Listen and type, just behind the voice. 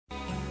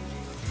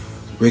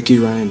Ricky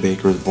Ryan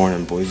Baker was born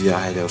in Boise,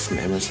 Idaho from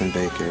Emerson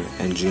Baker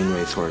and June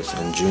Racehorse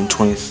on June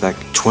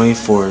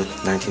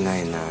 24th,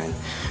 1999,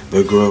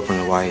 but grew up in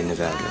Hawaii,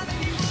 Nevada.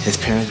 His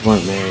parents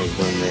weren't married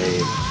when they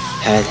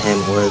had him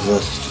or his little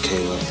sister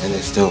Kayla, and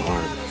they still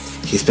aren't.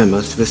 He spent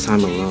most of his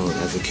time alone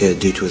as a kid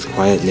due to his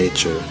quiet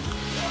nature.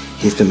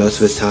 He spent most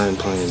of his time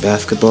playing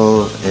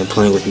basketball and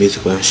playing with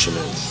musical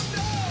instruments.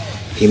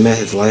 He met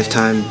his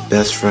lifetime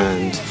best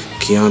friends,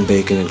 Keon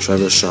Bacon and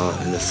Trevor Shaw,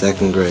 in the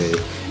 2nd grade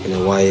in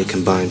Hawaii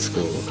Combined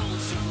School.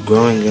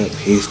 Growing up,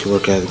 he used to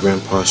work at his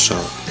grandpa's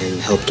shop and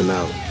helped him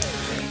out.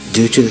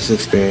 Due to this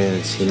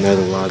experience, he met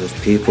a lot of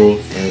people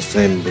and his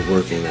family were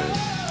working there.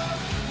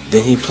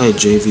 Then he played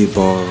JV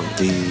ball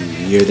the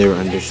year they were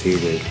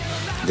undefeated,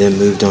 then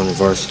moved on to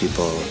varsity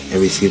ball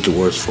and received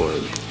awards for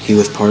it. He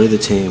was part of the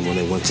team when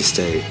they went to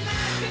state,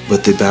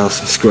 but they battled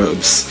some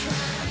scrubs,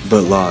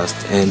 but lost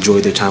and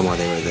enjoyed their time while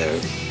they were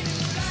there.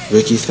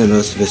 Ricky spent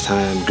most of his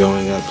time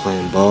growing up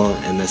playing ball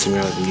and messing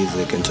around with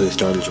music until he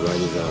started to write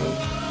his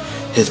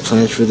own. His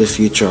plans for the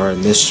future are a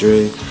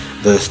mystery,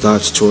 but his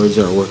thoughts towards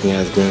it are working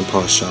at his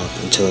grandpa's shop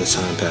until his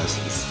time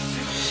passes.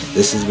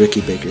 This is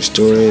Ricky Baker's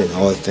story and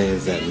all the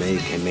things that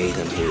make and made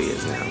him who he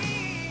is now.